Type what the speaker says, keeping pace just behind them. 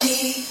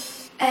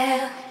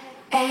G-L-A-M-O-R-O-U-S,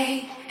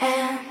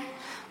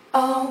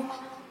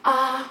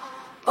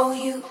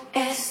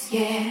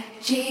 yeah.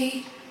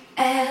 G-L-A-M-O-R-O-U-S,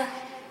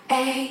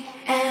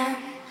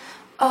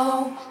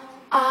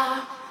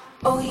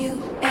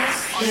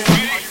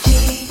 yeah.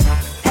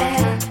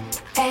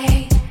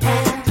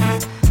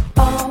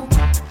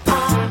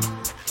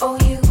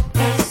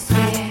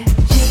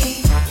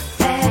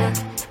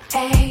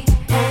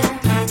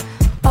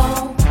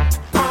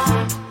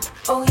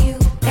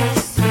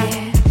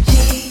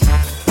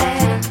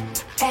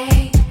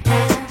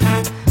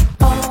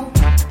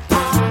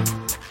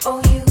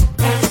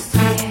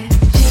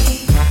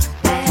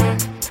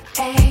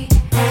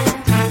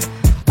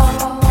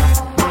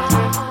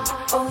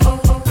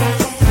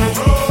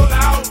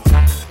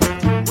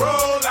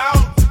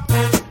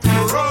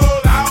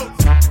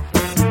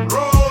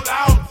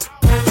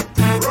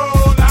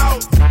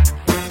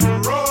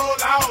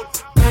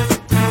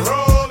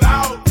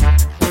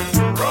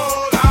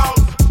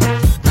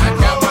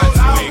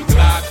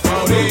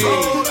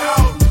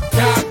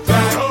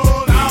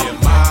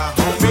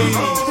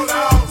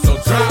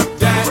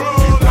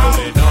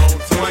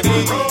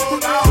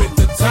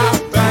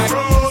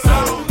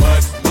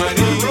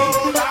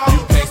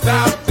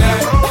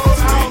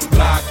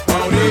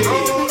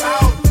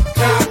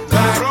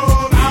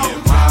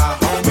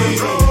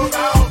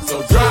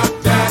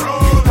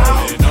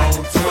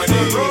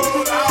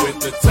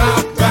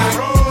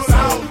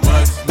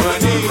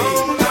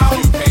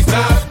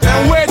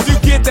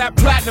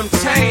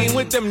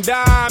 Them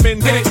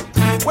diamonds in it.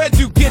 Where'd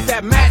you get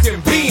that matching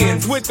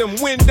Benz with them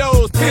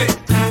windows tinted?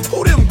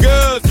 Who them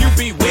girls you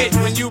be with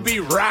when you be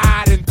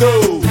riding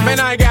through? Man,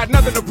 I ain't got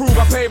nothing to prove.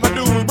 I paid my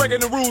dues, breaking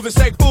the rules and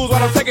shake fools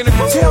while I'm taking the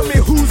cruise. Tell me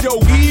who's your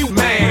weed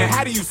man?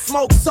 How do you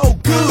smoke so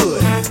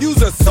good?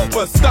 You's a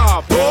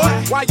superstar,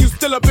 boy. Why you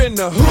still up in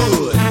the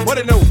hood? What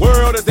in the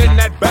world is in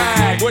that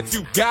bag? What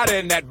you got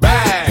in that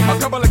bag? A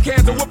couple of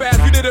cans of whoop ass.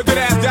 You did a good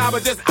ass job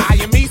of just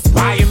eyeing me,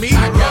 spying me.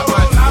 I got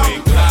my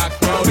twin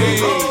Glock loaded.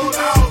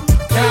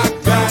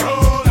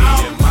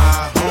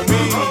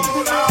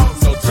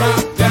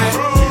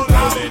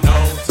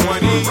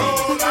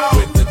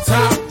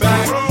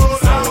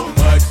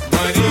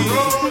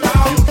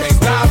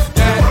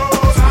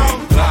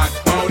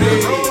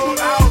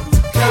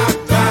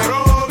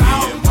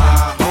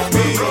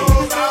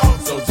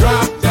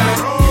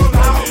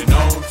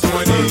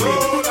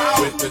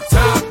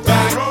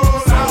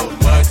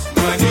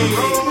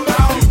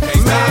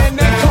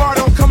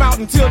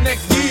 Until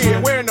next year,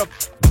 where in the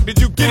did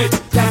you get it?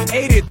 That's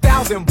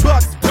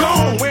 $80,000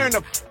 gone. Where in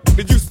the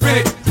did you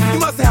spend it? You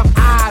must have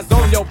eyes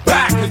on your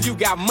back, cause you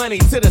got money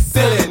to the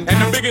ceiling.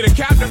 And the bigger the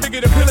cap, the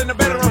bigger the pillin', the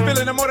better I'm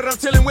feeling. The more that I'm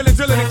chillin', willing,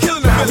 drilling, and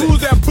killing the villain.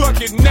 Who's that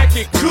bucket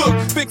naked cook,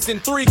 fixing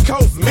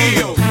 3-course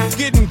meals?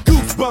 Getting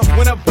goosebumps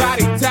when a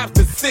body taps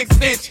the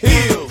 6-inch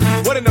heels.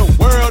 What in the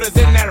world is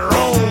in that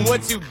room?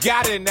 What you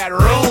got in that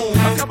room?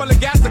 A couple of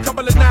gas, a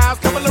couple of knives,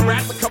 couple of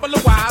rats, a couple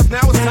of wives.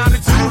 Now it's time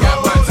to choose. I got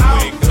my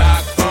twin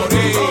Glock.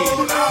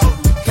 Roll out,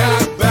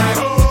 cock back,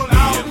 me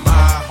and my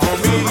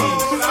homies.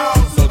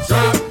 So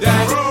drop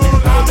that,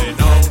 rolling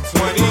on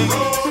 20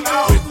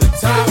 with the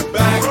top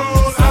back. So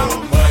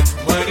much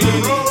money,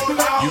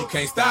 you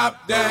can't stop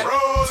that.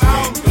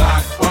 Twin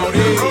Glock on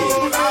it,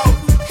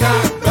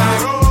 cock back,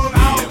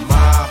 me and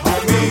my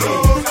homies.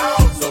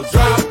 So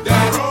drop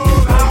that,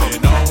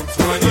 rolling on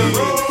 20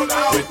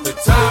 with the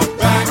top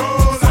back.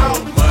 So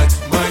much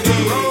money,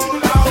 you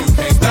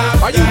can't stop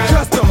that. Are you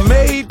custom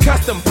made,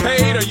 custom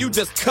paid, or you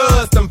just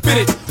custom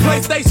fitted?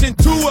 PlayStation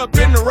 2 up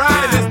in the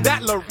ride, and is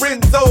that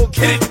Lorenzo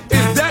Kidded?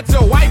 Is that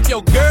your wife,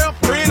 your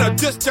girlfriend, or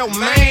just your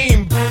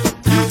main?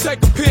 You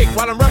take a pic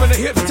while I'm rubbing the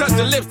hips, touch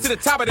the lips to the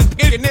top of the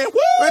pig, and then woo!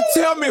 And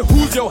tell me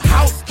who's your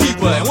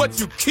housekeeper and what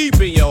you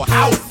keep in your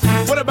house.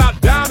 What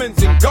about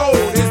diamonds and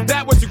gold? Is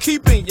that what you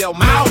keep in your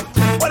mouth?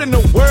 What in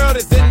the world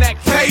is in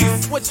that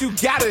case? What you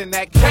got in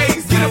that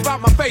case? Get up out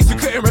my face, you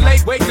couldn't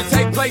relate. Wait to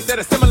take place at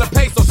a similar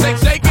pace, so shake,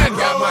 shake, and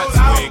got my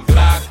twin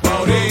Glock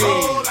on it.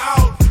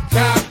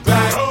 Cock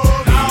back,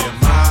 me and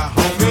my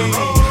homies.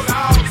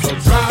 So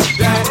drop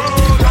that,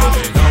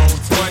 rolling on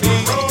 20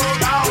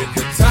 with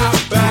the top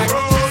back. So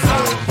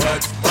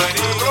much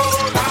money,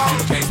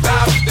 you can't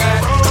stop that.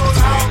 Twin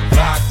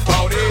Glock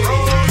on it.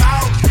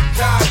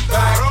 Cock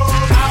back, me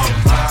and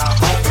my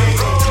homies.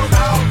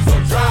 So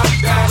drop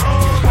that,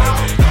 rolling on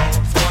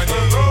 20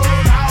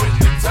 with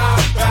the top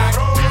back.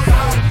 So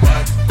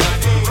much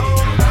money, you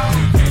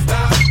can't stop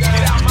that.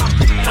 Get out my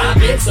face. I've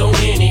been so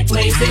many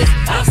places,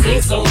 I've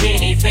seen so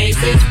many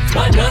faces,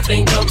 but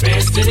nothing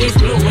compares to these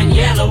blue and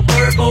yellow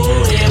purple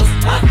hills.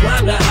 I've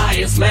climbed the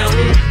highest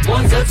mountain,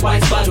 once or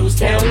twice, but who's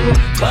counting?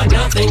 But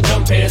nothing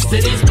compares to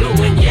these blue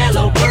and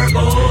yellow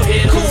purple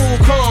hills. Cool,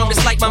 calm,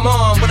 it's like my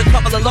mom with a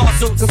couple of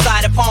lawsuits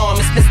inside her palm.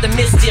 It's Mr.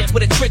 Mischief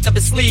with a trick up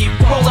his sleeve.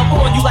 Roll up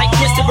on you like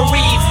Christopher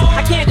Reeves.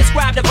 I can't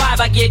describe the vibe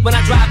I get when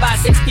I drive by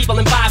 6 people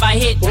and 5 I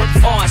hit. Oh,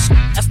 I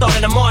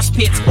started a marsh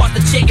pit, squashed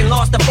the chick and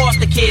lost the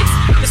foster kids.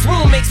 This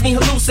room makes me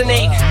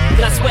hallucinate.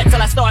 Then I sweat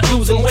till I start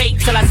losing weight,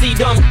 till I see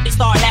dumb shit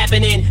start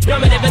happening.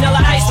 Dumber than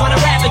Vanilla Ice trying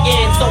to rap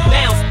again. So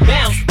bounce,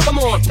 bounce, come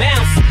on,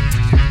 bounce.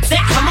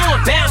 set, come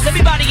on, bounce.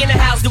 Everybody in the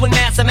house doing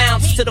mass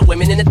amounts. To the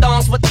women in the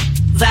thongs, what the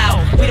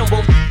out? We don't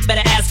want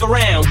better ask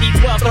around.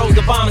 D12 throws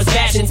the bombers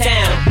bash in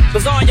town.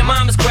 Bazaar, your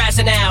mama's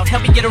crashing out.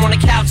 Help me get her on the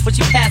couch before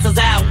she passes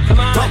out. Come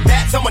on. Bump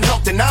that, someone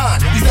help the nine.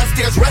 He's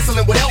upstairs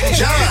wrestling with Elton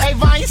John. Hey,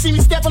 Vine, you see me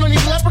stepping on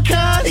these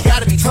leprechauns? It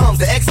gotta be Tums,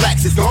 the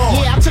X-Lax is gone.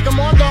 Yeah, I took them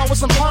on dog with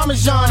some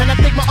Parmesan, and I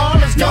think my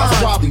arm is gone. Y'all's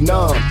probably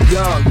numb,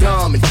 young,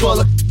 dumb, and full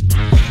of.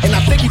 And I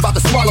think he about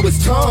to swallow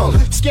his tongue.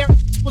 Scary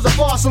was a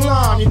false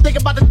alarm. You think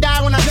about to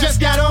die when I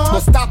just got on?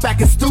 Well, stop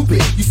acting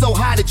stupid. You so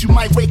high that you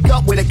might wake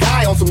up with a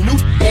guy on some new.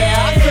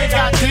 Yeah, I think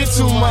I did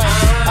too much.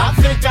 I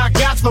think I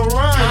got the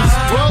runs.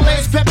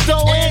 Rolaids,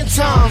 Pepto, and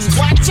Tums.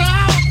 Watch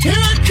out, here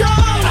it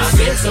comes. I've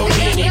been so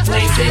many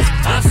places,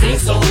 I've seen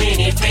so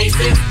many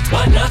faces,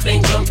 but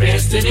nothing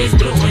compares to these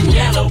blue and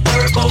yellow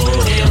purple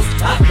hills.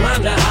 I've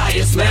climbed the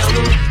highest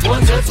mountain,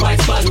 once or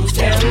twice, but who's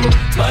counting?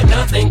 But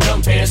nothing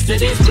compares to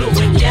these blue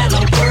and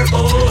yellow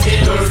purple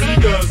hills.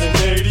 30 dozen,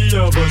 80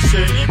 of us,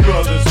 shady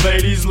brothers,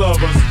 ladies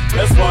love us.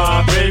 That's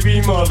why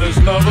baby mothers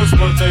love us,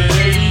 but they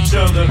hate each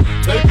other.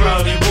 They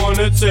probably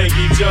wanna take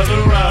each other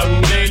out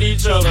and date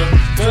each other.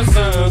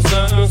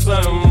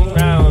 Something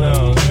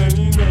round.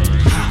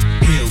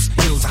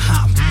 Hills, I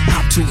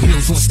hop 2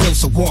 hills on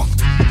stilts to walk.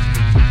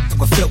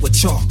 We're filled with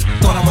chalk.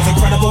 Thought I was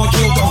incredible and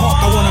killed the hawk.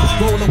 I wanna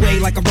roll away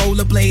like a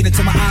rollerblade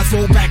until my eyes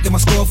roll back and my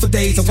score for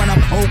days. And when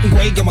I'm open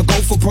way, I'ma go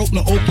for broke,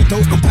 no okey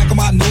doke. I'm packing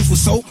my nose with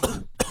soap.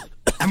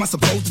 Am I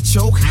supposed to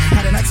choke?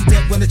 Had an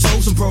accident when the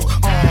chosen broke.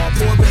 Aw,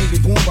 poor baby,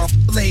 born by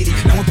a lady.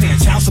 Now I'm paying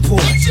child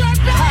support.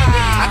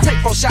 I take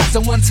 4 shots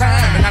at one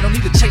time, and I don't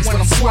need to chase when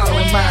I'm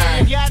swallowing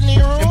mine.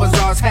 In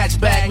Bazaar's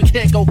hatchback, we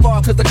can't go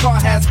far cause the car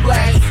has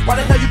flags. Why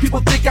the hell you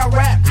people think I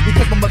rap?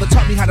 Because my mother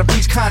taught me how to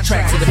breach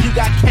contracts. And if you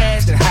got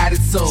cash, then hide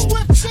it so.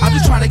 I'm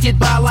just trying to get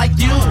by like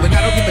you, and I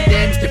don't give a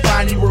damn if you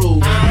find me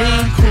rude.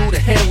 Mean, cool, the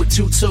hell with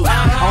you too.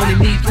 I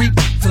only need 3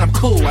 and I'm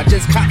cool. I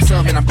just copped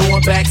some and I'm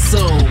going back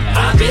soon.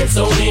 I've been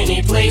so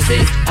many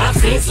places, I've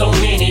seen so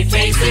many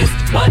faces,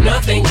 but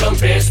nothing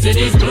compares to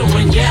these blue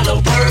and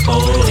yellow purple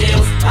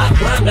hills. I've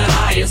climbed the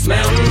highest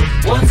mountain,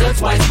 once or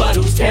twice, but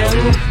who's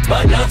counting?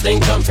 But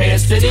nothing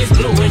compares to these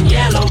blue and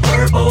yellow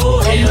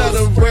purple hills. I'm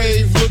at a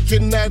rave,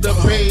 looking at a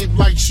babe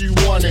like she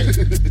wanted.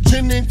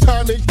 Gin and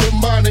tonic,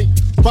 demonic,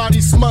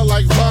 body smell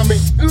like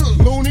vomit.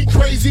 Loony,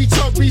 crazy,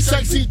 chubby,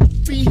 sexy,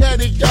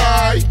 beheaded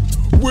guy.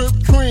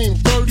 Whipped cream,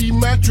 30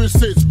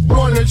 mattresses,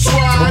 wanna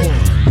try?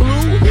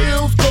 Blue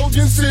Hills,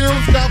 Golden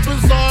Seals, got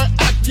Bazaar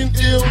acting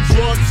ill,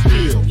 drug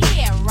steal.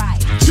 Yeah, right.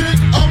 Chick,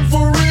 I'm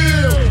for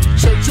real.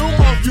 Shut your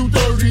mouth, you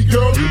dirty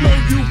girl. You know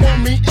you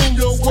want me in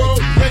your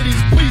world.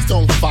 Ladies, please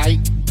don't fight.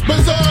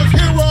 Bazaar's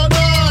here all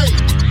night.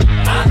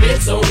 I've been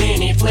so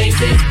many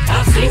places,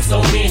 I've seen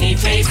so many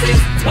faces,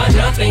 but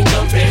nothing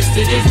compares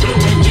to these blue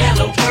and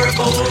yellow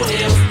purple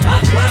hills.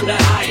 I've climbed the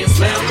highest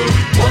mountain,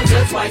 once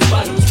or twice,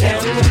 but who's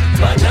counting?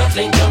 But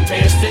nothing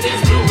compares to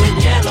these blue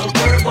and yellow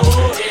purple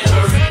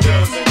hills. 30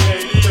 dozen,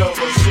 80 of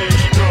us,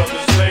 shady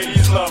brothers,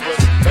 ladies love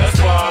us. That's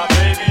why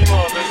baby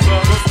mothers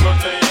love us, but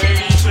they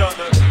hate each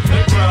other.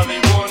 They probably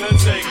wanna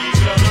take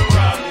each other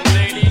out and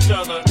date each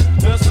other.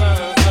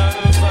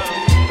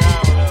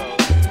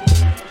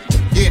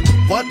 Yeah,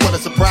 what a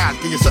surprise.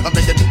 Give you something,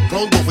 make it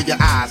close both of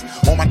your eyes.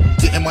 All my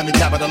getting money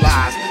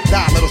capitalized.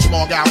 Die, little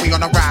small guy, we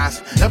on the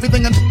rise.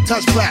 Everything in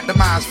touch flat, the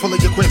minds full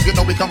of your grip. You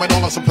know we coming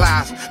all on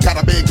supplies.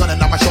 Got a big gun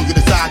and I'ma show you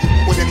the size.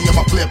 With any of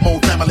my flip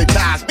mode family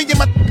ties. Me and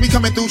my we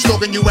coming through,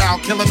 stroking you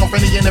out. Killing off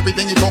any and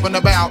everything you're talking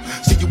about.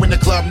 See you in the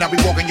club, now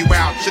we walking you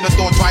out. Should've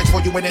thought twice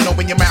before you went and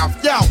open your mouth.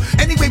 Yo,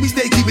 anyway we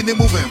stay keeping it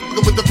moving.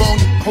 Look with the phone,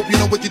 hope you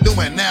know what you're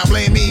doing. Now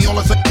blame me, all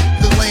of a sudden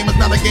this lame.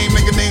 It's not a game,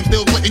 nigga name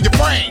still split in your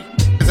brain.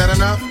 Is that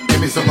enough?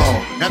 Give me some more.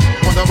 That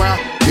on the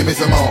route? Give me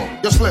some more.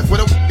 Your split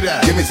with a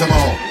that? Give me some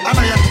more. I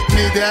know you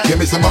need that. Give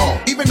me some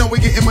more. Even though we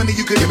getting money,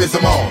 you could give me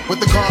some more. With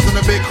the cars and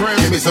the big crib,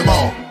 give me some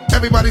more.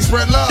 Everybody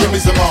spread love. Give me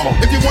some more.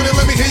 If you want it,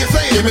 let me hear you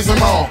say it. Give me some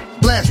more.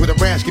 Blast with a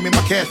rash, give me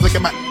my cash, look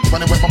at my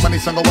running with my money,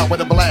 son, go out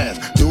with a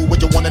blast. Do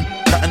what you want and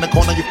cut in the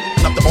corner, you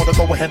up the order,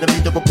 go ahead and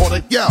meet the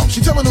reporter. Yo,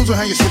 she telling news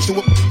on how you switch to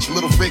a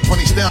little fake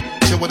funny stamp,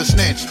 shit with a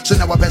snitch. So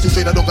now I pass you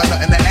straight, I don't got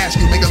nothing to ask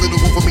you. Make a little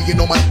room for me, you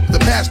know my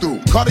the pass through.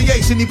 Cartier,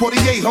 Sidney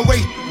Portier,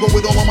 hooray. Go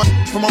with all of my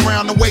from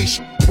around the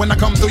waist. When I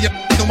come through, you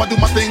know I do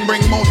my thing,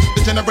 bring more to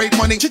generate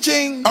money.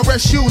 Cha-ching,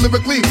 arrest you,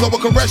 lyrically, flow will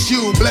caress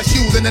you, bless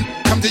you, then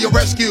come to your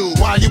rescue.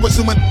 While you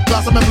assuming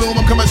blossom and bloom,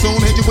 I'm coming soon,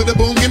 hit you with a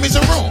boom, give me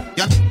some room.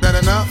 Y'all that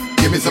enough?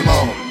 Give me some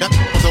more. That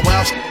was a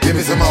wild give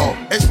me some more.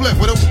 Hey, split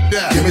with a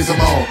that. Give me some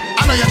more.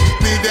 I know y'all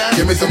need that.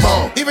 Give me some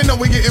more. Even though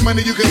we getting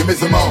money, you can give me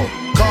some more.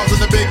 Cars in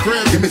the big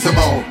crib, give me some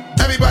more.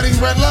 Everybody's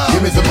red love,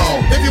 give me some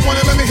more. If you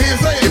want it, let me hear you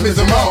say it. Give me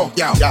some more.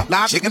 Yo,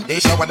 live chicken, they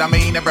show what I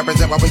mean. They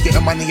represent why we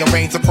getting money and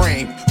reign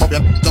supreme. Hope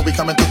y'all know we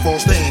coming through full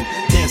steam.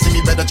 Can't see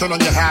me, better turn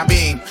on your high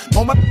beam.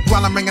 On my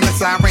while I'm ringing the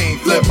siren.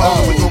 Flip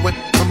mode, we going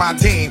for my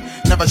team.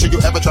 Never should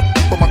you ever try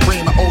for my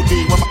cream. My OD,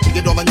 when my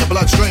get all in your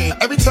bloodstream.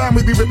 Every time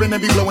we be ripping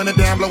and be blowing it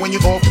down, blowing you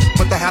off.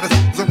 Put the hottest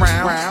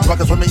around.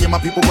 Rockers with me and my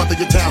people run through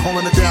your town,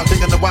 holding it down,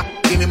 thinking the why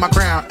give me my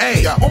crown.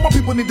 Hey, all my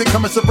people need to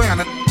come and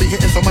surround and be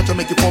hitting so much I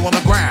make you fall on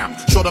the ground.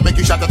 Sure to make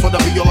you shot, that's what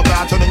I be all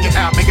about. Turning you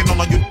out, making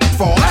all of you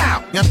fall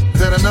out. Yeah, is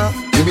that enough?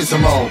 Give me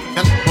some more.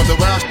 Yeah, on the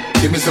wild,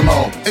 give me some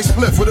more. Hey,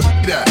 split for the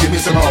that. Give me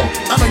some more.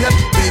 I know you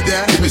need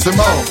that. Give me some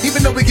more.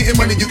 Even though we getting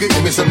money, you can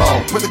give me some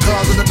more. With the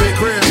cars in the big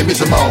crib, give me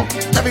some more.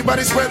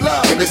 Everybody spread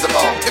love, give me some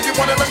more. If you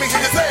wanna let me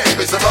hear you say, give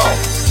me some more.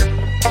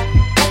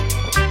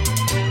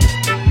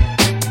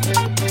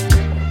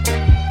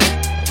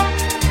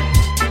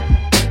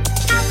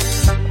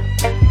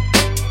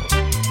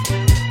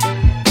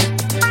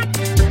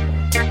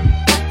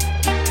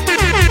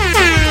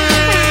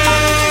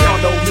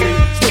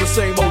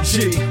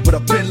 But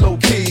I've been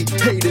low-key,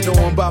 hated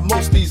on by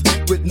most these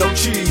with no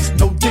cheese,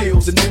 no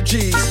deals and no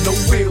G's, no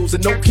wheels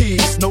and no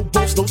keys, no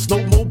boats, no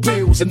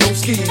snowmobiles and no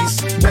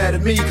skis. Mad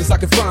at me cause I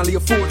can finally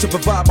afford to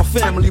provide my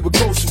family with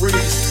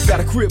groceries.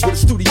 Got a crib with a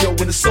studio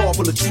and a saw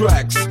full of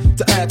tracks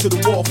to add to the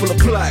wall full of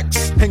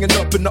plaques, hanging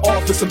up in the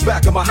office and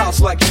back of my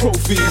house like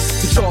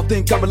trophies. Did y'all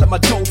think I'ma let my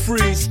dough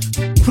freeze?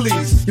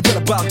 Please, you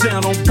better bow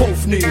down on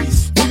both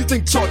knees. Who you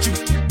think taught you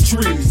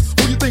trees?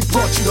 Who you think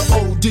brought you the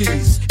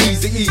ODs?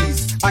 Easy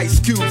E's, Ice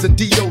Cubes and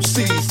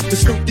DOCs, the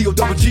Snoop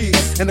D-O-double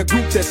G's, and a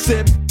group that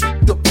said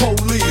the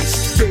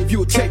police gave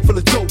you a tape full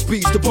of dope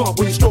beats to bump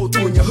when you stroll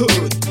through in your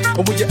hood.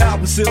 And when your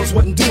album sales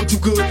wasn't doing too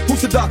good,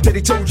 who's the doc that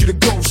he told you to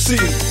go see?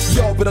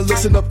 Y'all better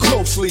listen up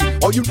closely.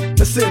 All you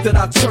that said that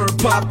I turn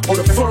pop or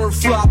the firm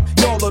flop,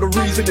 y'all are the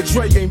reason that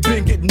Dre ain't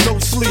been getting no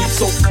sleep.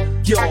 So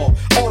y'all,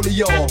 all of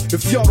y'all,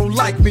 if y'all don't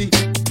like me,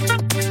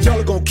 y'all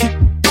are gonna keep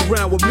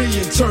around with me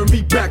and turn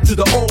me back to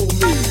the old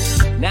me.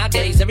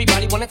 Nowadays,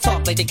 everybody wanna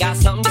talk like they got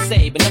something to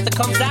say, but nothing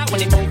comes out when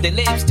they move their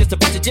lips, just a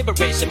bunch of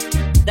gibberish.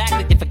 Act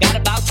like they forgot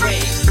about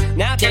Dre.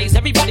 Nowadays,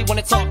 everybody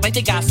wanna talk like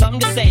they got something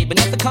to say, but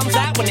nothing comes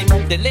out when they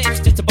move their lips,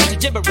 just a bunch of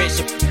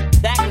gibberish.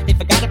 Act like they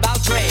forgot about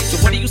Dre. So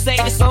what do you say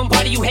to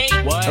somebody you hate?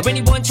 What? Or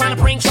anyone trying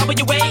to bring trouble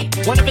your way?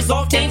 One of his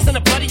off things in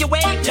the blood of your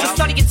way? Just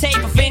study your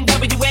tape of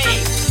NWA.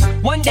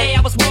 One day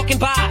I was walking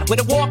by with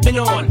a Walkman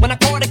on, when I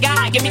caught a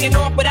guy, give me an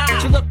awkward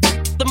eye. You look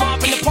them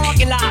off in the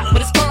parking lot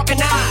with his dark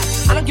and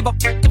I don't give a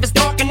if it's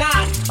dark or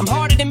not. I'm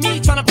harder than me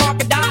trying to park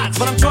a Dodge,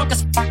 but I'm drunk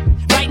as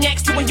right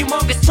next to a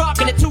humongous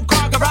truck in a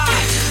 2-car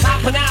garage.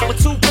 Hopping out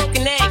with 2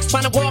 broken legs,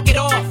 trying to walk it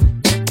off.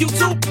 You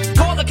two,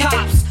 call the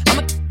cops.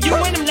 I'm a you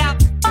and them loud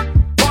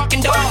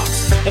barking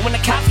dogs. And when the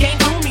cops came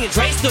through, me and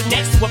Dre stood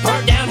next to a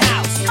burned down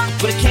house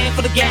with a can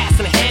full of gas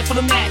and a handful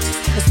of matches,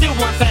 and still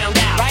one found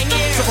out. Right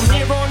here, so from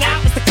here on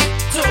out, it's the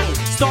two.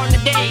 Starting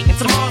the day and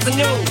tomorrow's a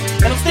new,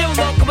 and I'm still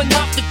local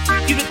enough to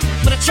you to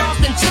for the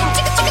Charleston Chew.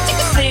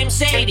 Slim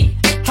Shady,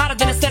 hotter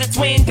than a set of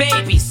twin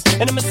babies,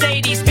 and a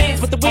Mercedes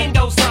Benz with the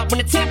windows up when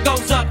the tip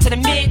goes up to the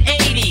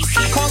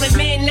mid-80s. Calling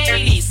men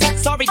ladies,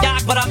 sorry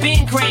doc, but I've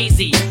been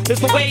crazy.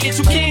 There's no way that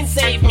you can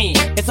save me.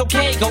 It's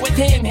okay, go with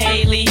him,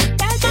 Haley.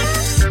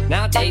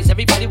 Nowadays,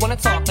 everybody wanna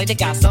talk like they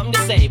got something to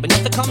say, but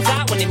nothing comes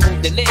out when they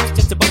move their lips,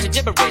 just a bunch of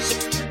gibberish.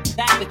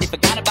 That they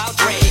forgot about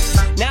Dre.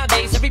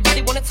 Nowadays,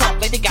 everybody wanna talk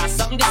like they got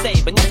something to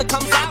say, but nothing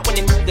comes out when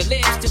they move their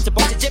lips, just a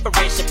bunch of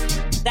gibberish.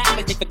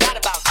 That they forgot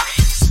about Dre.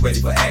 Ready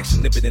for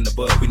action, nip it in the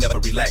bud, we never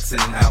relaxing.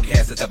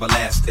 Outcast is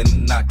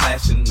everlasting, not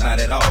clashing, not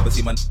at all. But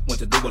see, my want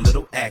to do a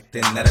little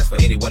acting. Now that's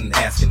for anyone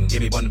asking.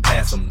 Give me one and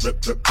pass them.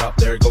 Drip, drip, drop,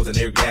 there it goes an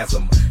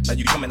orgasm. Now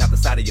you coming out the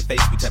side of your face,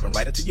 we tapping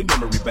right into your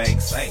memory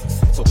banks.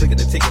 So click at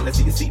the ticket, let's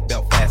see your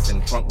seatbelt fasten.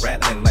 Trunk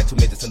rattling like 2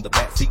 midgets in the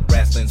back seat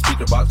wrestling.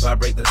 Speaker box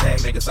vibrate the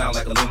tag, make it sound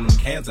like aluminum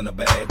cans in a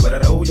bag. But I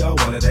know y'all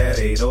wanted that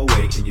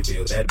 808, can you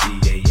feel that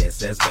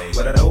BASS bass?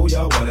 But I know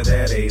y'all wanted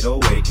that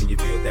 808, can you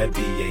feel that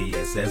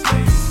BASS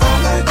bass?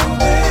 I like the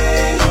way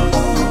you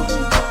move.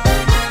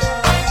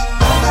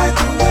 I like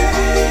the way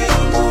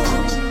you move.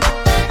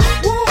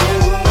 Ooh,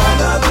 I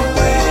love the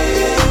way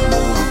you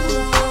move.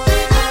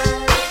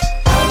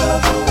 I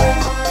love the way,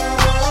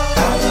 I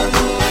love the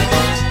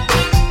way,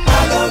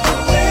 I love the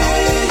way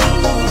you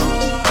move.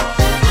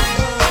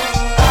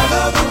 I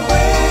love the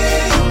way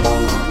you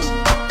move.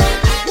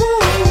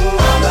 Ooh,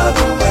 I love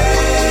the way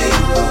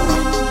you move.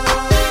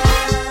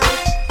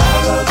 I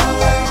love the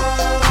way,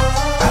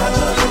 I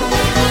love the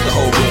way. The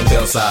whole room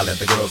fell silent.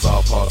 The girls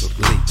all paused with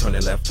glee,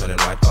 turning left, turning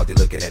right. Thought they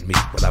looking at me,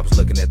 while I was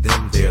looking at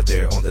them.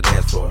 They're on the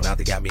dance floor. Now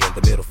they got me in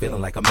the middle,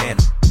 feeling like a man.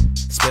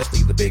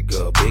 Especially the big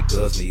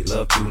girls need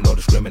love too. No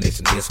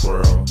discrimination here,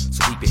 squirrel.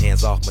 So keep your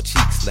hands off my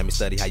cheeks. Let me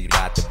study how you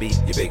ride the beat,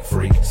 you big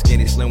freak.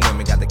 Skinny, slim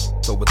women got the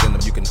so within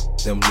them. You can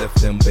them,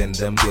 lift them, bend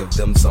them, give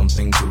them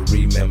something to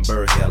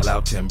remember. Hell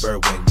out timber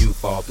when you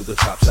fall through the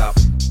chop shop.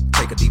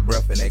 Take a deep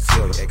breath and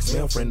exhale. Your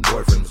ex-male friend,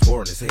 boyfriend was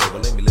boring as hell.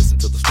 Well, let me listen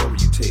to the story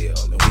you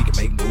tell, and we can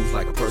make moves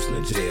like a person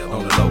in jail.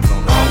 On the low, on the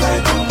low. I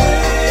like the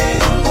way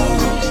you move.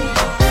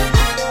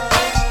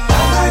 I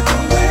like the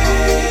way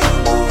you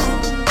move.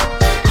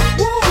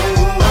 Ooh,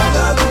 I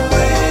love the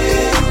way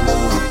you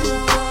move.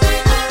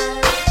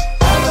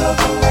 I love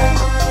the way,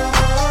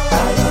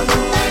 I love the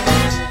way,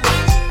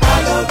 I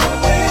love the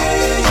way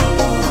you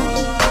move.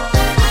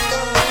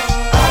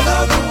 I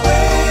love the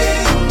way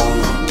you move.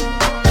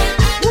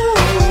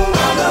 Ooh,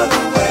 I love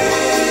the way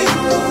you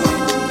move.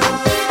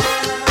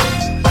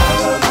 I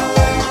love the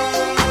way,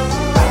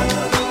 I love the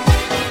way.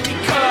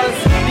 Because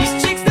these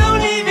chicks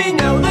don't even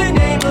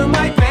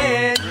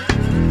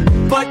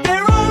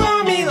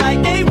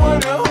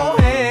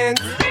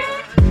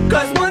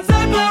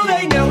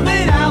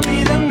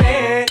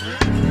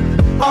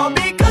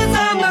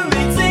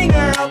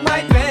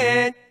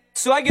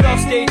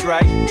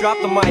right? Drop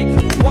the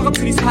mic, walk up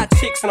to these hot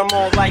chicks and I'm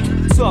all like,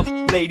 what's up,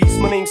 ladies?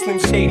 My name's Slim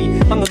Shady.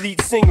 I'm the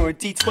lead singer at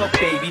D12,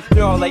 baby.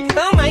 They're all like,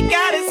 oh my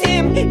God, it's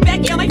him.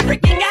 Becky, oh my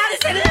freaking God,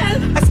 it's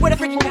him. I swear to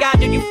freaking God,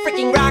 dude, you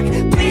freaking rock.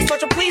 Please,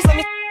 Sergeant, please let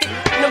me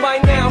by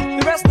now.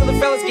 The rest of the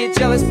fellas get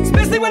jealous,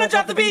 especially when I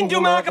drop the beat and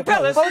do my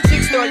acapellas. All the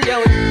chicks start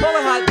yelling, all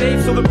the hot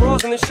babes, so the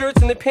bras and the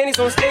shirts and the panties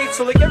on stage.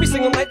 So like every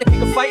single night they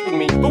pick a fight with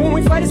me. But when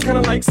we fight it's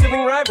kinda like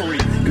sibling rivalry,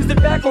 cause they're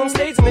back on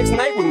stage the next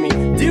night with me.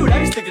 Dude, I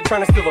just think they're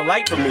trying to steal the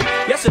light from me.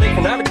 Yesterday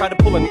Conniva tried to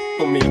pull a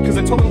on me, cause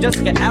I told him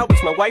Jessica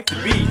Albert's my wife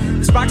to be.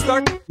 This rock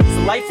star is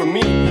the life for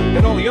me,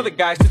 and all the other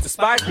guys just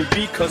despise me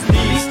because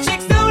these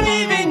chicks don't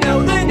even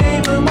know the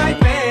name of my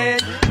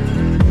band,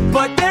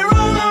 but they're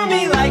all on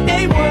me like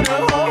they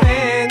wanna hold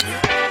hands.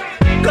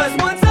 Cause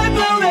once I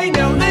blow they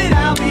know that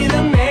I'll be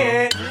the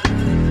man,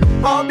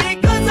 all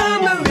because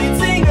I'm the lead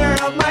singer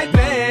of my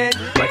band.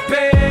 My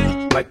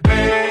band, my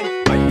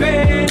band, my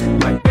band,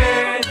 my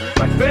band,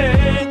 my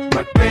band,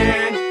 my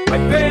band, my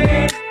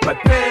band, my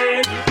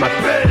band, my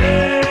band.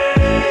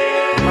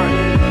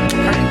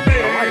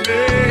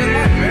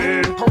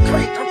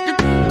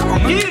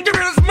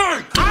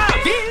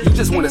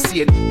 Just wanna see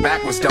it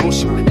backwards, don't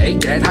you? Hey,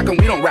 Dad, how come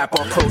we don't rap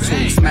off Pro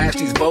Tools? Smash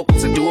these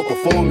vocals and do a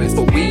performance,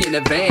 but we in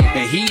the van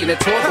and he in the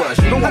tour bus.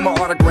 You don't want my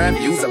autograph?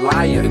 You's a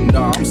liar.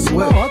 No, I'm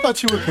swift. Oh, I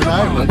thought you were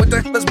conniving. What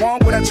the hell is wrong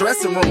with that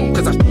dressing room?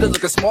 Cause I'm still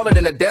looking smaller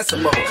than a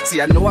decimal.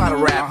 See, I know how to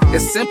rap.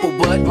 It's simple,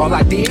 but all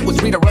I did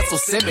was read a Russell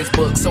Simmons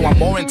book, so I'm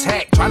more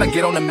intact. Trying to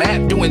get on the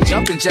map, doing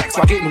jumping jacks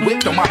while getting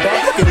whipped on my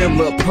back. Look at him,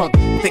 little punk,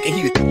 thinking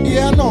he.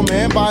 Yeah, I know,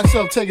 man. By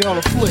himself taking on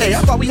a flick. Hey, I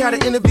thought we had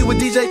an interview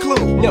with DJ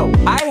Clue. No,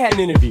 I had an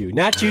interview,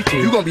 not you two.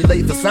 You gonna be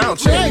late for sound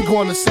check. I ain't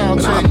going to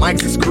sound check. Our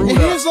mics is screwed up.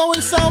 His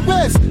always sound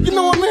best. You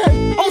know what,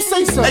 man? I'm gonna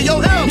say something. Hey, yo,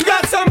 M. You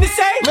got something to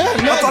say? Man,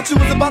 I thought you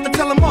was about to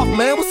tell him off,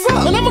 man. What's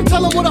up? Man, I'm gonna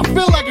tell him what I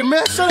feel like, and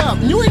man, shut up.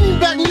 You ain't even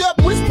backing me up.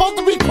 We're supposed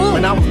to be cool.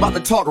 Man, I was about to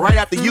talk right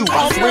after you.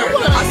 I swear.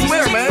 I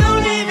swear, man.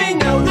 Don't even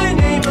know the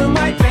name of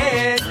my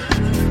band,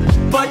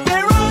 but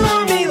they're all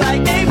on me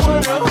like they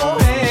wanna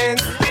hold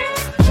hands.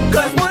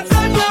 Cause once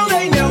I blow,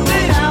 they know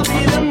that I'll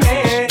be the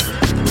man,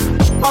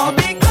 all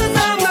because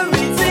I'm the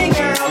lead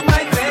singer of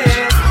my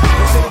band.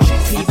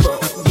 People,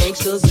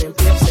 gangsters and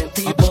pimps and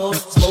people,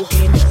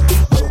 smoking the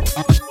people.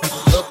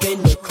 Up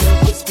in the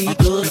club with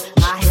speakers,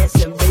 I had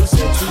some bass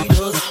and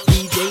tweeters.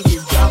 DJs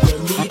is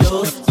dropping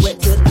needles, sweat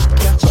till I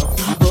catch a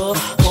fever.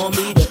 Call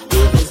me the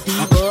illest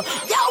diva.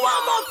 Yo,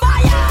 I'm on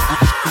fire!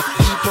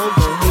 People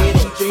go ahead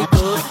and drink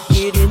up,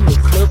 get in the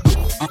club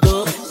with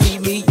up. See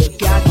me, you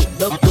got it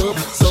looked up,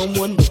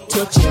 someone to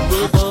touch and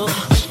rub up.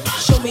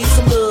 Show me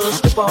some love,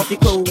 strip off your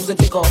clothes and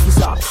take off your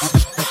socks.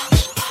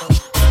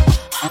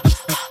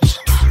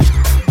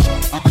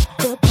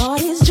 The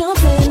party's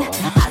jumping,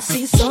 I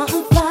see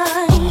something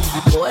fine.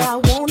 Boy, I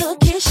wanna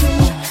kiss you,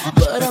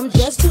 but I'm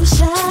just too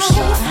shy.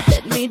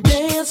 Let me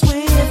dance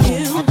with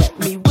you, let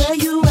me wear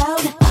you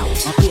out.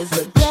 Here's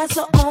a glass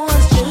of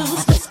orange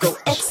juice, let's go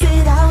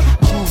exit out.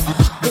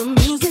 The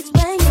music's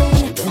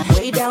banging,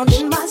 way down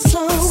in my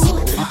soul.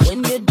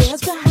 When you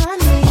dance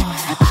behind me,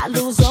 I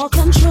lose all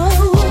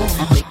control.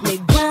 Make me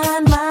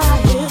grind my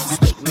hips,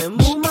 make me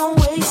move my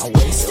waist.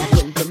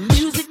 When the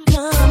music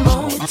come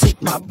on, you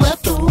take my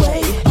breath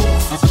away.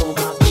 This is for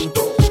my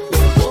people,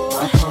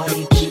 my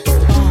party people.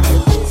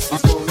 This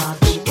is for my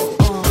people,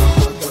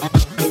 the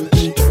fucking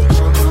people.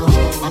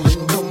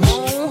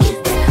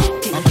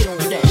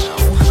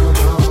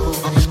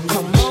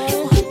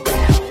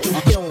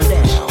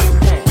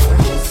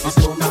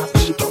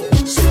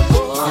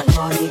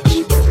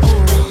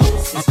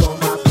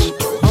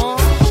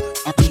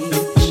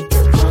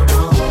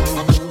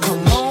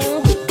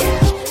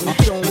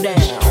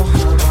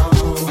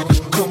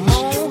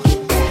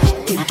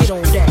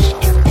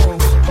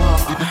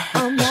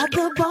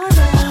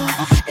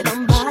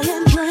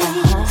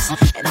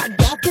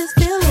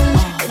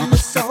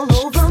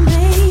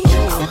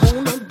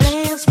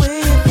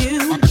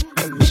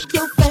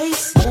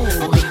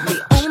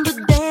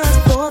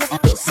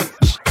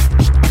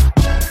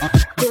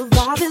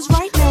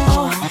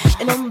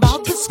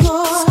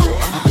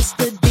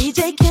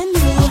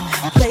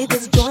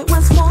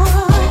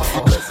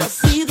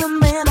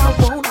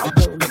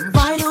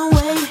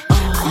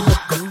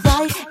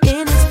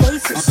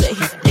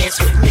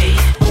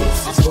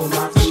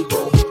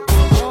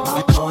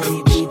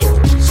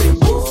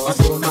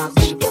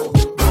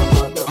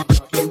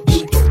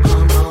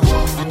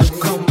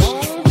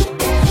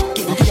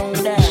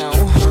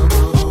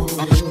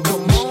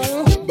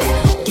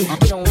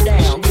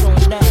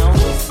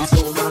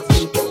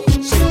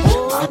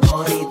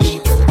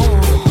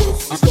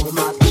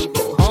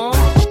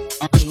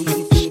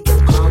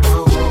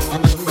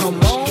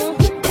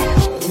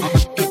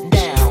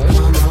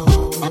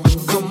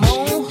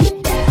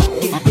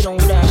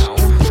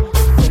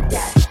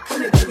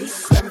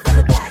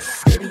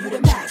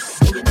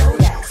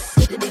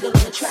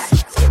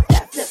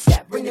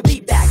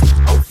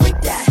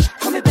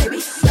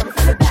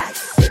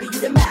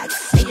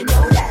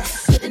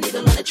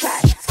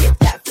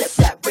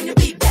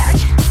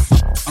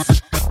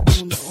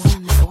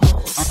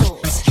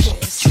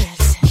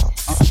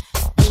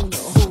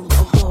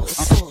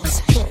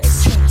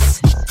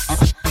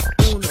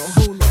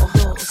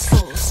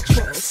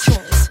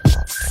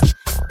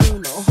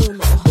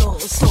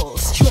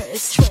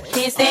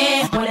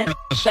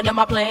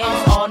 my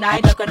plans. All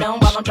night looking at him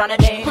while I'm trying to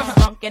dance.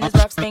 Drunk in his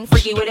rough spring,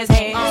 freaky with his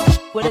hands.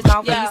 With his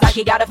mouth, he's like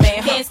he got a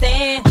fan. Can't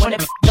stand when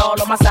it all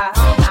on my side.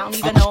 I don't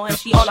even know him,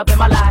 she all up in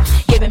my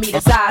life. Giving me the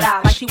side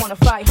eye like she wanna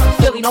fight.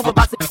 Feeling over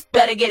box,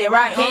 better get it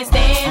right. Can't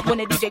stand when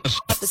the DJ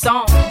up the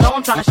song. Know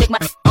I'm trying to shake my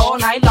all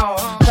night long.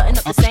 Cutting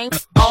up the same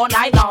all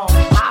night long.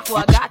 High for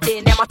I got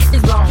there, now my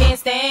is gone. Can't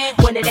stand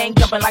when it ain't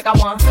jumping like I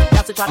want.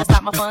 Y'all to try to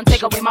stop my fun,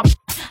 take away my.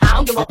 I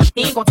don't give a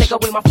he ain't gonna take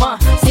away my fun.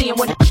 Seeing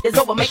when it is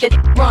over, make it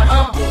run.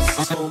 This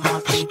is for my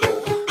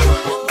people,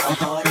 my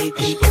party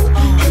people.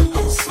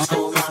 This is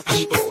for my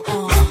people, my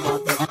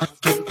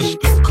motherfucking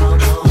people. Come on,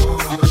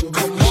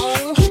 come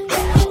on, get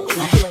down,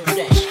 get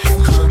down.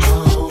 Come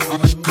on,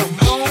 come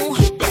on,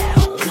 get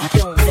down, get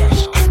down.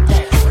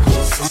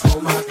 This is for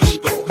my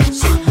people,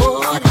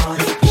 my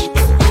party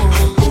people.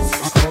 This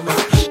is for my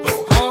people,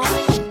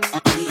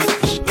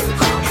 people.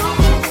 Come on,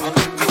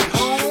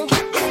 come on,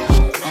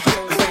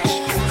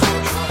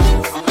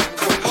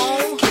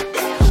 get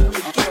down,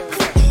 get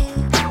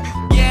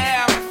down.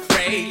 Yeah, I'm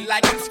afraid,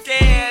 like I'm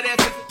scared as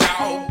a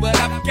dog, but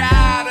I've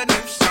got a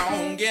new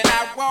song and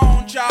I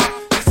want y'all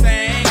to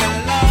sing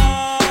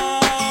along,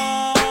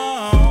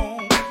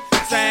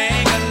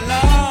 sing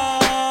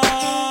along.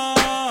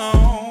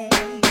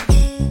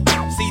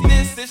 See,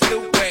 this is the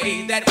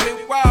way that we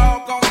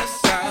walk on a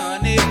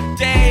sunny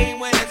day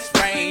when it's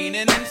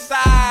raining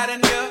inside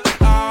and you're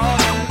all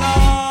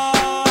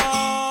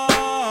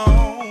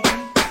alone,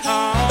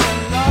 all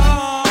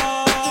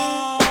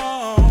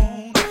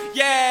alone.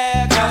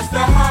 Yeah, 'cause the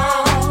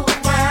whole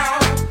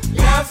world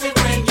loves it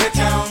when you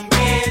don't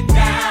get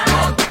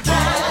down.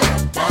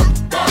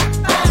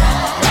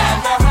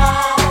 And the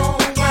whole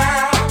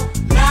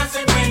world loves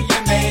it when you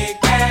make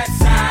that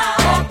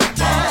sound.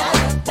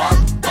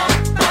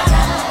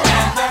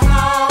 And the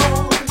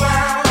whole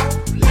world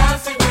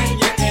loves it when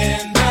you're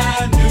in the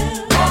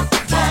news.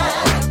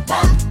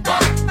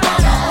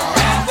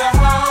 And the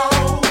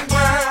whole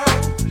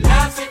world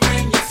loves it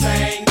when you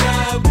sing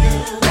the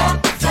blues.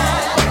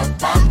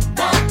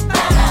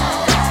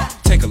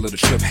 Take a little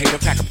trip, hater,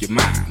 pack up your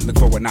mind. Look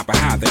forward, not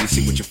behind, then you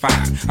see what you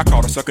find. I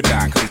called a sucker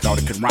dime, cause he thought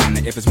it could rhyme.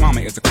 Now if his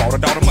mama is a quarter,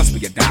 daughter must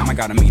be a dime. I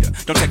got a meter,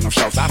 don't take no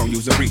shots, I don't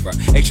use a reaper.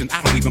 Asian,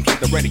 I don't even play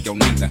the radio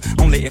neither.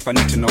 Only if I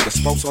need to know the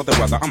sports or the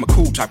weather. I'm a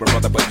cool type of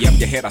brother, but yep,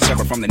 your head I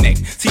sever from the neck.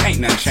 See, ain't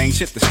nothing changed,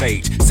 hit the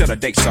stage. Set a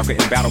date, sucker,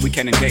 in battle we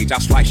can engage. I'll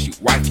slice you,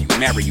 wife you,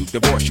 marry you,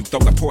 divorce you, throw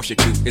the Porsche at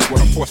you. It's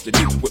what I'm forced to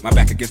do, with my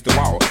back against the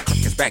wall. Crack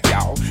his back,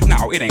 y'all.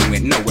 No, it ain't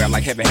went nowhere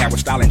like heavy hair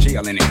with style and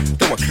jail in it.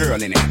 Throw a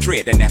curl in it,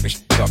 dread that nappy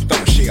shit up,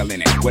 throw a shell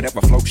in it.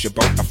 Whatever floats your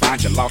boat, I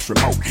find your lost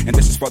remote. And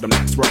this is for them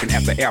niggas working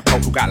at the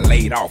airport who got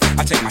laid off.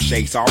 I take my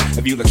shades off.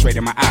 If you look straight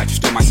in my eyes, you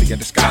still might see a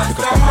disguise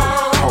because the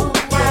whole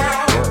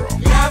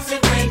world loves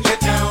it when you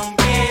don't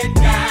get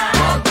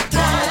down.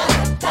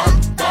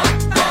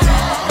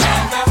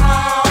 And the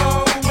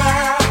whole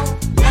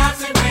world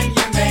loves it when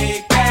you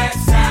make that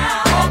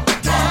sound.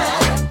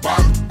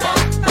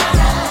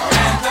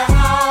 And the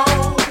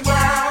whole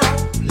world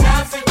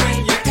loves it when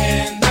you're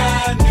in the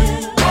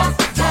news.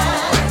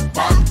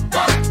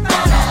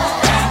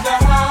 And the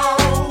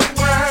whole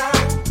world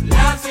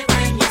loves it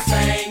when you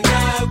sing the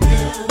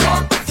blues.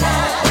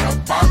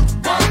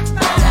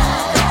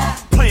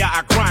 Player, I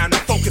grind, my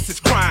focus is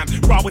crime.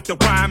 Raw with the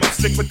rhyme, I'm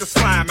slick with the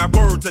slime. My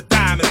words are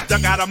diamonds,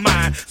 dug out of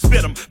mine.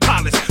 Spit them,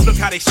 polish, look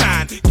how they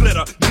shine.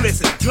 Glitter,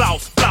 glisten,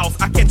 gloss, floss.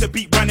 I catch a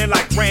beat running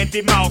like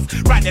Randy Moss.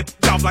 Riding it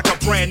off like a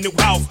brand new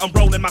house. I'm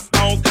rolling my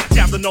stones,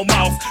 down to no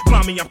mouse.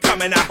 Mommy, I'm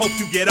coming, I hope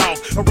you get off.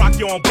 I rock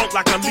you on boat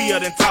like a Leah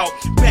then talk.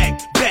 Back,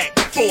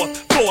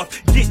 forth,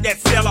 get that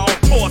seller on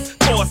course,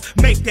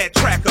 make that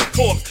track a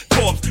corpse,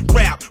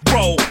 rap,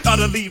 roll,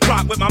 utterly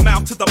rock with my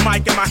mouth to the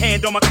mic and my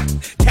hand on my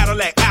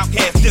Cadillac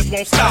Outcast, just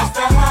won't stop.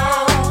 The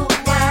whole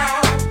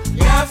world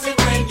loves it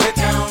when you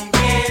don't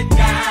get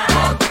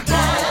down.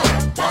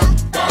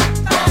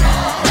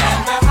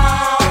 And the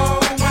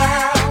whole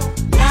world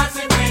loves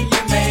it when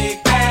you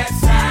make that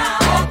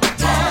sound.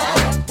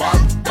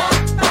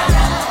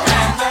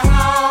 And the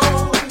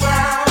whole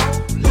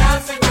world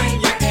loves it when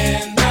you're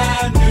in the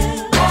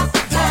news.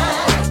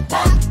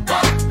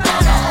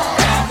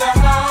 And the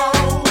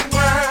whole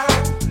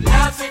world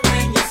loves it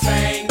when you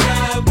sing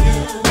the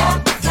blues.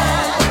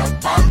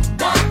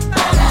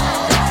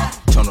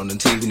 Turn on the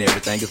TV and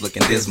everything is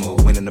looking dismal.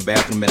 Went in the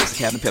bathroom, medicine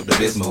cabinet,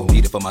 Pepto-Bismol.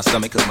 Need it for my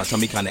stomach, cause my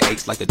tummy kinda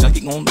aches like a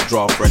junkie on the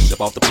draw, fresh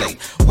up off the plate.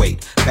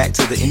 Wait, back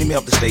to the enemy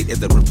of the state is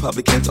the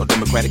Republicans or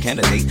Democratic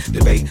candidate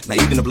debate. Now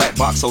even the black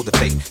box hold the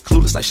fake.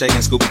 Clueless like Shay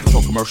and Scooby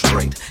before commercial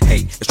break.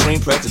 Hey, extreme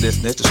prejudice,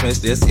 let's dismiss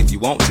this. If you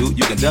want to,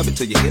 you can dub it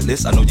to your hit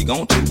list. I know you're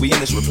going to. We in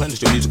this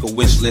replenish your musical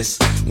wish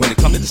list. When it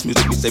comes to this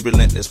music, we say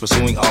relentless.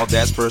 Pursuing all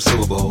that's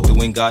pursuable.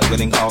 Doing God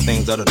willing, all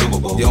things that are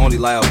doable. The only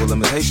liable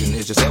limitation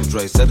is yourself,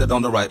 Dre. Set it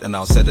on the right and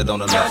I'll set it on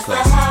the left. The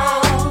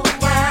whole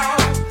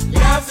world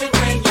loves it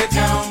when you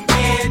don't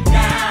get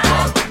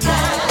down.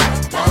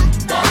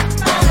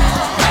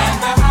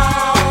 And the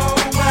whole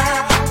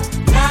world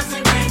loves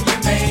it when you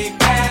make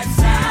that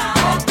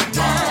sound.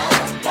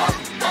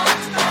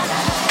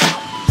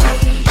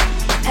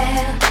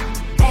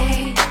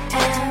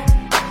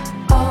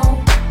 E-L-A-M-O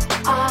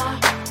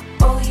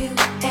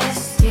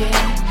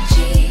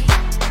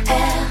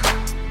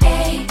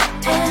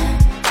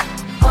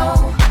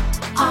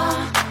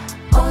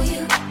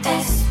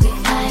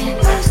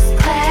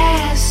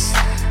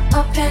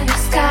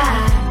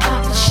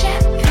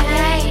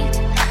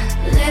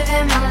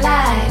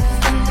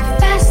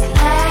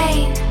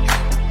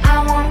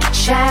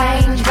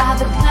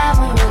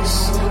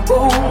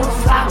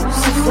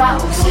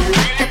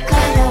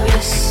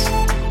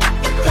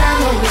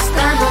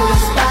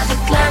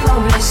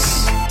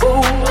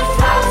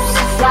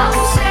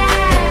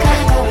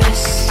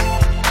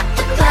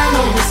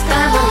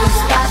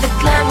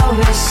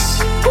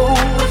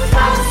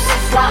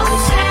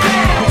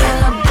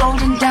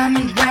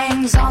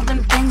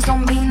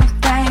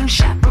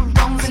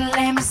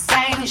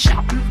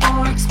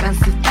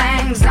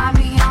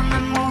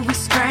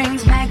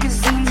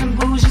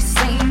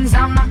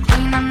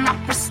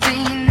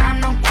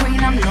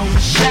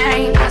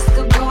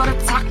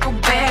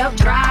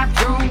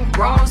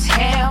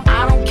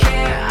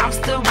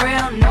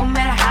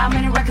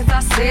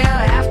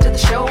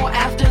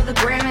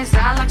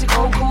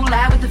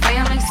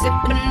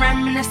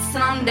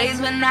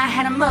and I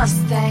had a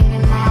Mustang,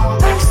 and now I'm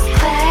first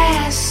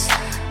class,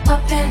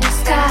 up in the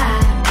sky,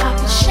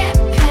 popping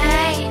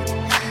champagne,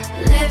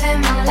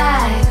 living my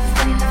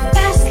life in the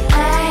fast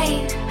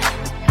lane.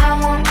 I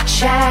won't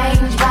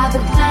change by the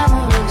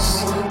glamorous,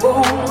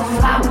 ooh,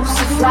 flowers,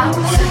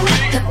 flowers,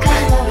 the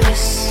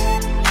glamorous,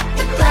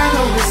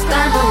 glamorous,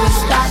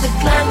 by the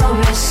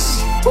glamorous,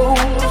 ooh,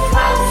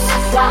 flowers,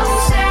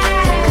 flowers,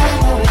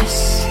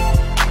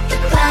 the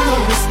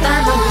glamorous,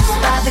 glamorous,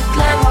 by the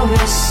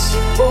glamorous,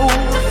 ooh,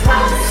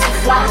 flowers,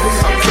 flowers.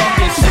 I'm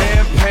talking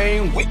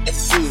champagne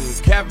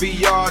witnesses,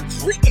 caviar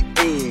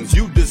dreams.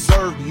 You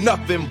deserve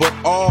nothing but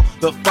all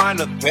the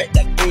finer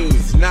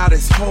things. Now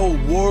this whole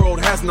world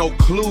has no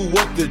clue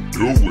what to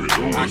do with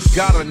us. I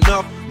got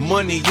enough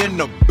money in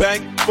the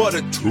bank for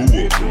the two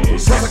of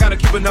us. Plus I gotta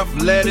keep enough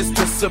lettuce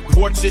to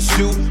support your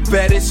shoe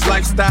fetish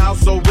lifestyle.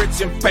 So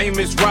rich and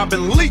famous,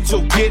 Robin Leach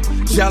will get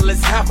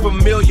jealous.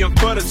 $500,000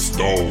 for the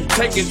stove,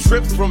 taking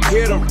trips from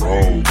here to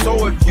Rome.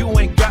 So if you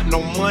ain't got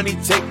no money,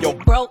 take your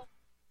broke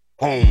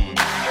home.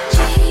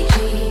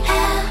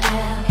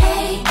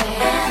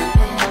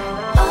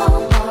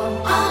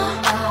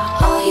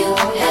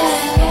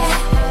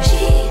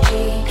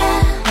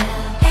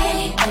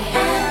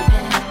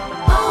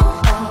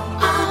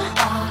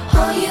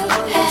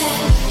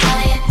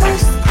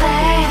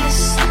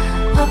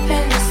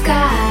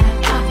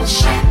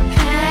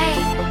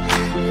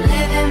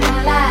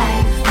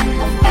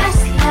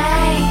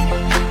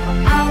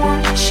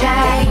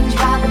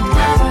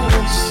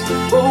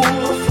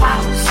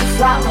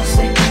 Flowers,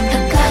 the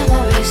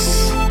glamorous,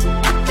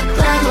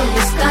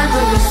 glamorous,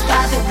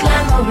 by the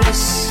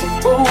glamorous,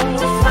 ooh,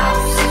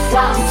 flowers,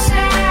 flowers,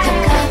 the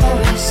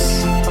glamorous,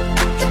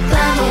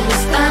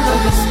 glamorous,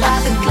 by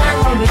the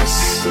glamorous,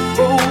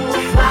 ooh,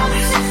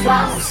 flowers,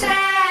 flowers.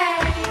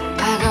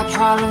 I got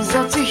problems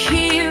up to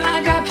here, I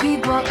got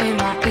people in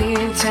my ear.